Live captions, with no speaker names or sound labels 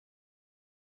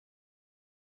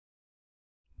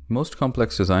Most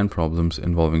complex design problems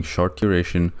involving short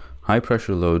duration, high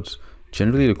pressure loads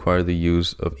generally require the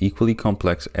use of equally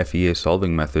complex FEA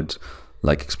solving methods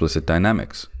like explicit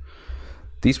dynamics.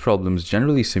 These problems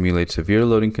generally simulate severe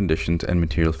loading conditions and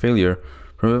material failure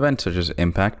from events such as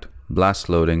impact, blast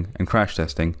loading, and crash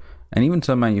testing, and even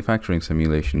some manufacturing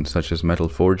simulations such as metal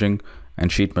forging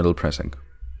and sheet metal pressing.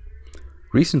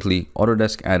 Recently,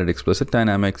 Autodesk added explicit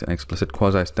dynamics and explicit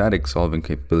quasi-static solving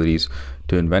capabilities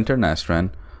to Inventor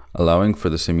Nastran, allowing for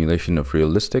the simulation of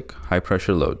realistic,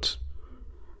 high-pressure loads.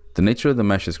 The nature of the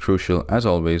mesh is crucial, as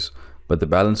always, but the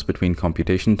balance between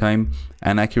computation time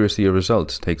and accuracy of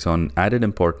results takes on added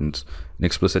importance in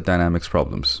explicit dynamics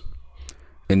problems.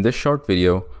 In this short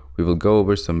video, we will go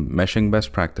over some meshing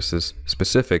best practices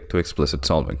specific to explicit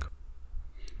solving.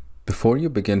 Before you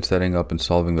begin setting up and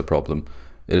solving the problem,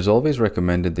 it is always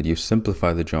recommended that you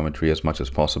simplify the geometry as much as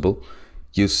possible,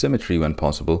 use symmetry when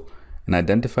possible, and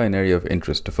identify an area of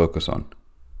interest to focus on.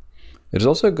 It is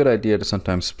also a good idea to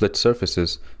sometimes split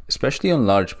surfaces, especially on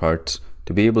large parts,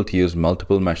 to be able to use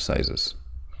multiple mesh sizes.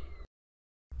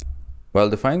 While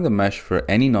defining the mesh for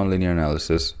any nonlinear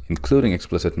analysis, including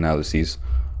explicit analyses,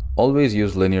 always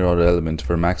use linear order elements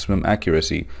for maximum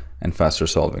accuracy and faster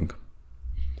solving.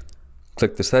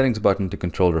 Click the Settings button to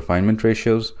control refinement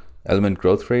ratios, element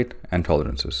growth rate, and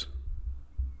tolerances.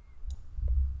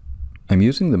 I'm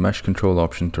using the Mesh Control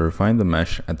option to refine the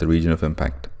mesh at the region of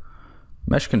impact.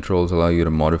 Mesh controls allow you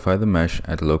to modify the mesh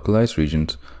at localized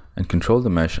regions and control the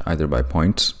mesh either by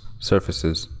points,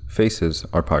 surfaces, faces,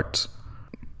 or parts.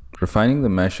 Refining the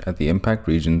mesh at the impact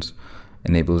regions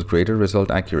enables greater result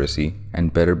accuracy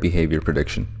and better behavior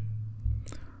prediction.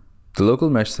 The local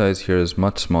mesh size here is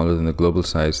much smaller than the global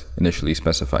size initially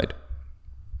specified.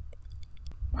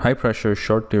 High-pressure,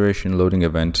 short-duration loading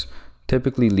events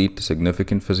typically lead to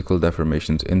significant physical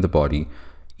deformations in the body,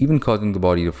 even causing the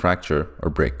body to fracture or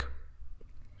break.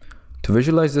 To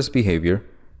visualize this behavior,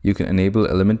 you can enable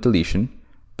element deletion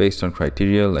based on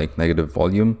criteria like negative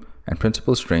volume and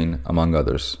principal strain, among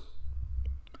others.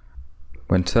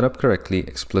 When set up correctly,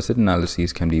 explicit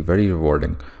analyses can be very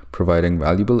rewarding, providing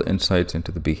valuable insights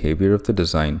into the behavior of the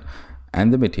design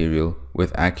and the material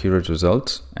with accurate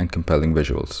results and compelling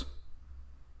visuals.